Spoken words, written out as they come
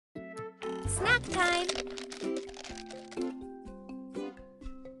Snack time!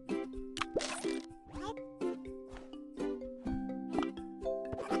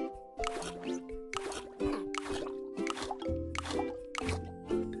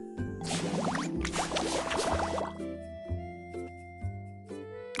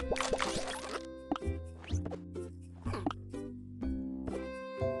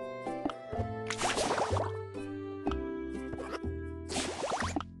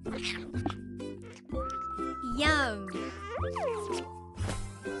 Yum!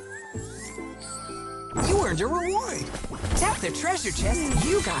 You earned a reward! Tap the treasure chest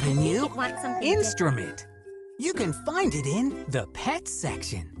you got a new Want something instrument. You can find it in the pets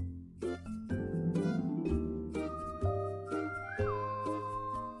section.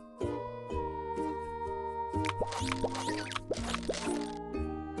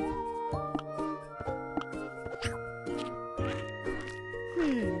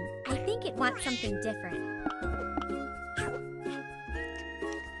 I think it wants something different.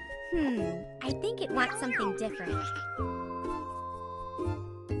 I think it wants something different.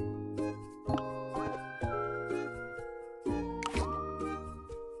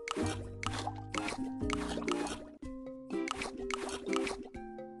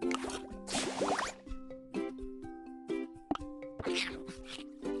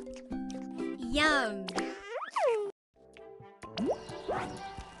 Yum!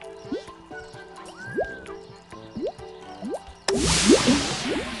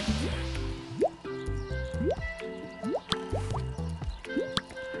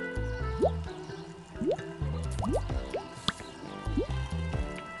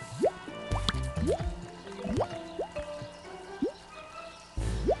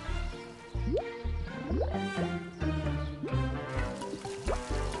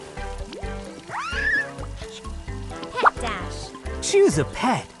 Pet Dash. Choose a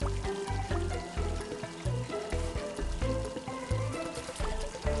pet.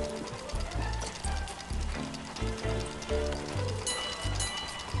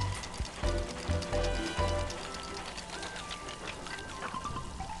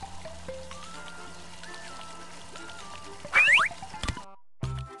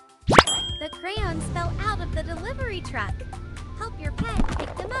 The crayons fell out of the delivery truck. Help your pet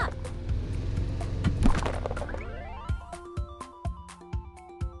pick them up.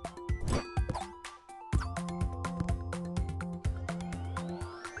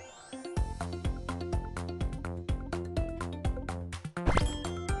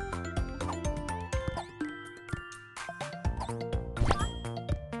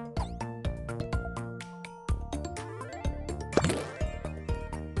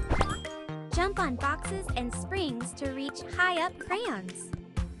 Jump on boxes and springs to reach high-up crayons.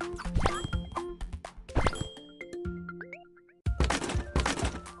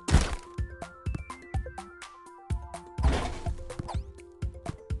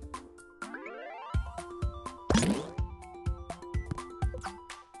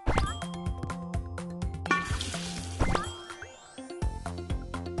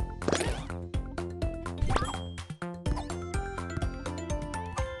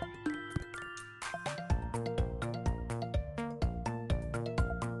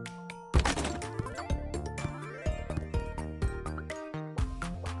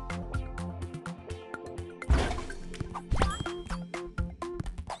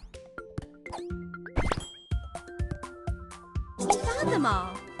 We found them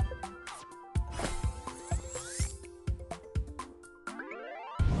all.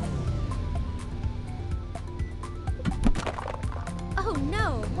 Oh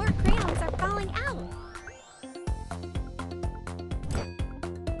no, more crayons are falling out.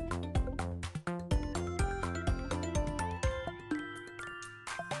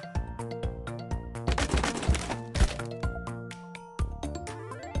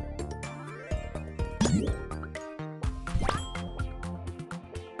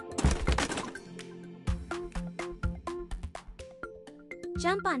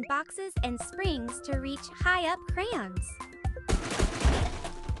 Jump on boxes and springs to reach high-up crayons.